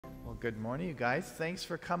Good morning, you guys. Thanks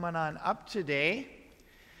for coming on up today.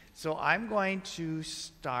 So I'm going to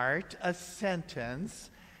start a sentence,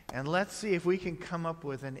 and let's see if we can come up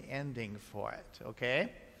with an ending for it,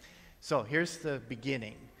 okay? So here's the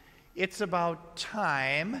beginning. It's about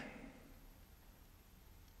time.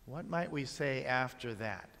 What might we say after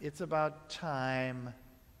that? It's about time.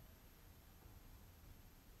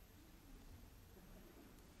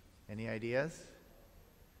 Any ideas?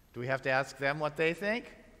 Do we have to ask them what they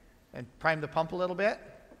think? And prime the pump a little bit?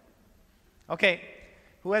 Okay,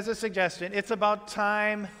 who has a suggestion? It's about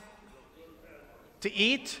time to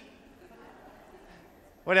eat.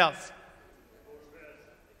 What else?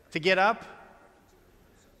 To get up?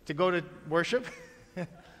 To go to worship?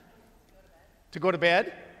 To go to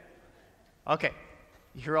bed? Okay,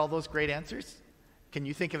 you hear all those great answers? Can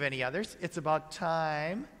you think of any others? It's about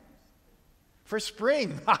time for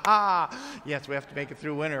spring. Yes, we have to make it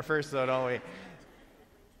through winter first, though, don't we?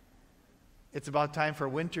 It's about time for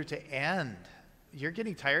winter to end. You're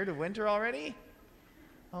getting tired of winter already?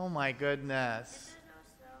 Oh my goodness.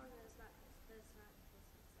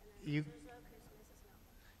 You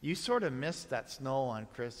sort of missed that snow on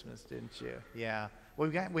Christmas, didn't you? Yeah.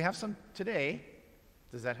 Well, we have some today.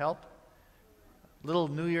 Does that help? Little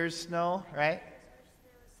New Year's snow, right?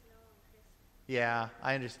 Yeah,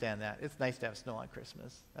 I understand that. It's nice to have snow on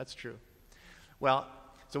Christmas. That's true. Well,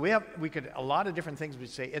 so we could a lot of different things we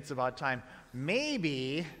say. It's about time.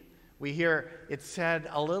 Maybe we hear it said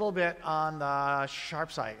a little bit on the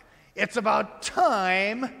sharp side. It's about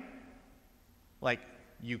time, like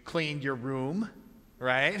you cleaned your room,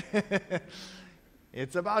 right?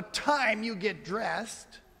 It's about time you get dressed.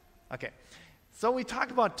 Okay, so we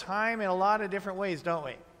talk about time in a lot of different ways, don't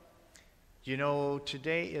we? You know,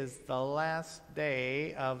 today is the last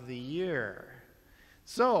day of the year.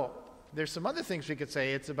 So there's some other things we could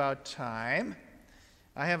say. It's about time.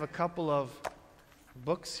 I have a couple of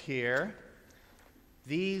books here.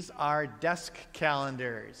 These are desk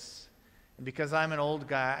calendars. And because I'm an old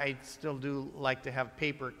guy, I still do like to have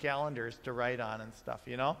paper calendars to write on and stuff,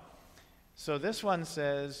 you know? So this one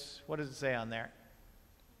says, what does it say on there?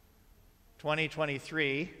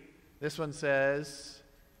 2023. This one says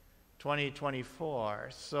 2024.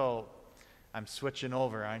 So I'm switching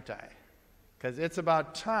over, aren't I? Because it's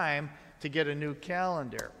about time to get a new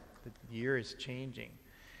calendar. The year is changing.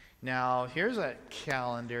 Now, here's a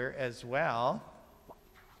calendar as well.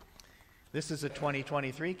 This is a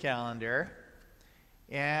 2023 calendar.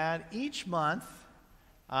 And each month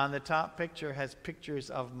on the top picture has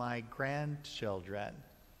pictures of my grandchildren.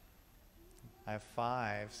 I have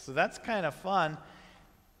 5. So that's kind of fun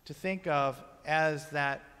to think of as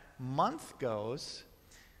that month goes.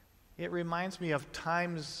 It reminds me of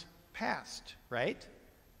times past, right?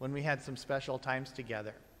 When we had some special times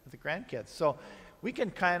together with the grandkids. So we can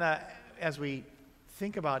kind of, as we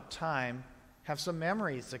think about time, have some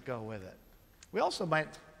memories that go with it. We also might,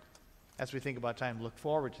 as we think about time, look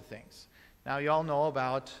forward to things. Now, you all know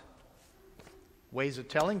about ways of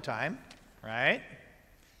telling time, right?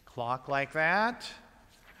 Clock like that,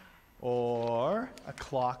 or a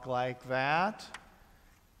clock like that.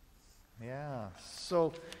 Yeah,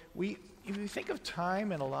 so we think of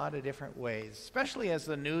time in a lot of different ways, especially as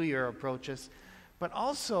the new year approaches, but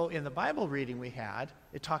also in the Bible reading we had,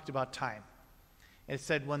 it talked about time. It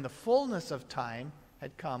said when the fullness of time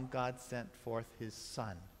had come, God sent forth his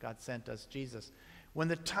Son. God sent us Jesus when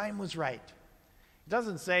the time was right. It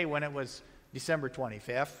doesn't say when it was December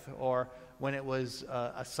 25th or when it was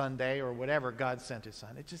a Sunday or whatever, God sent his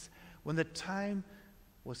Son. It just, when the time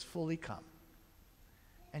was fully come.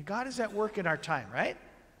 And God is at work in our time, right?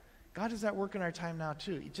 God is at work in our time now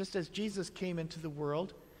too. Just as Jesus came into the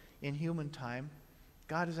world in human time,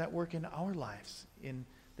 God is at work in our lives, in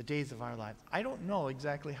the days of our lives. I don't know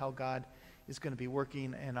exactly how God is going to be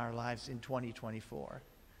working in our lives in 2024,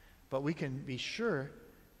 but we can be sure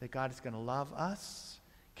that God is going to love us,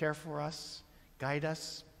 care for us, guide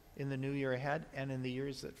us in the new year ahead and in the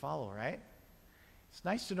years that follow, right? It's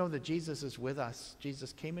nice to know that Jesus is with us.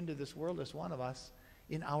 Jesus came into this world as one of us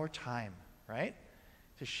in our time, right?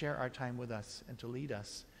 To share our time with us and to lead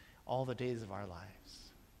us all the days of our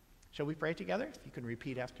lives. Shall we pray together? If you can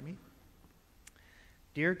repeat after me.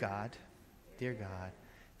 Dear God,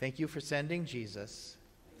 thank you for sending Jesus.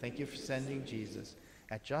 Thank you for sending Jesus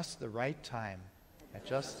at just the right time, at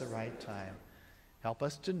just the right time. Help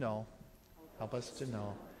us to know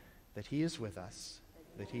that he is with us,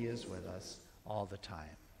 all the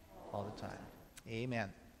time, all the time.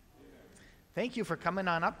 Amen. Thank you for coming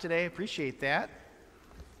on up today. Appreciate that.